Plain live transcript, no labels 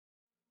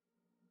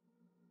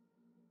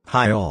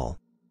Hi all.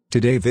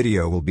 Today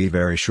video will be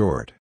very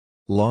short.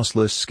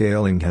 Lossless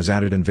Scaling has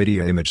added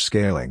Nvidia Image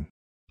Scaling.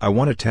 I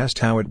want to test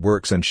how it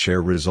works and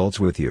share results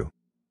with you.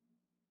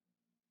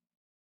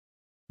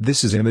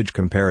 This is image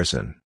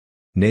comparison.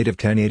 Native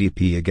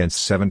 1080p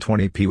against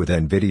 720p with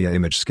Nvidia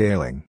Image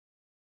Scaling.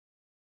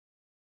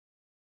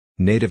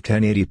 Native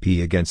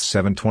 1080p against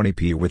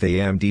 720p with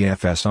AMD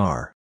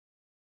FSR.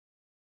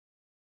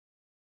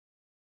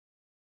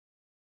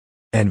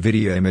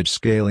 Nvidia Image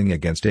Scaling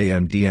against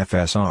AMD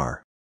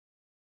FSR.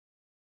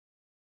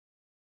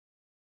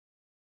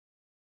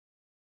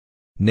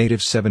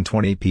 Native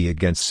 720p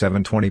against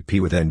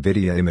 720p with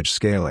Nvidia Image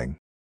Scaling.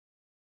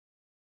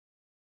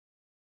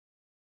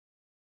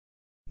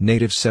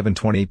 Native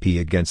 720p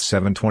against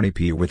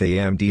 720p with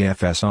AMD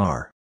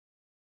FSR.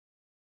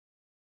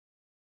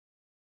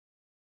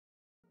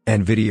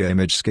 Nvidia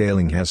Image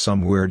Scaling has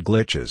some weird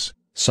glitches,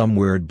 some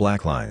weird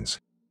black lines.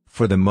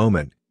 For the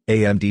moment,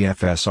 AMD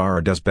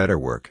FSR does better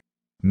work.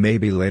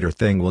 Maybe later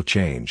thing will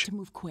change.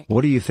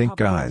 What do you think,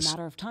 guys?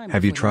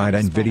 Have you tried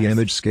Nvidia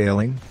Image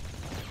Scaling?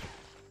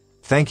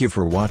 Thank you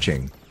for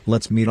watching.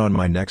 Let's meet on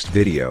my next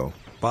video.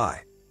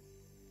 Bye.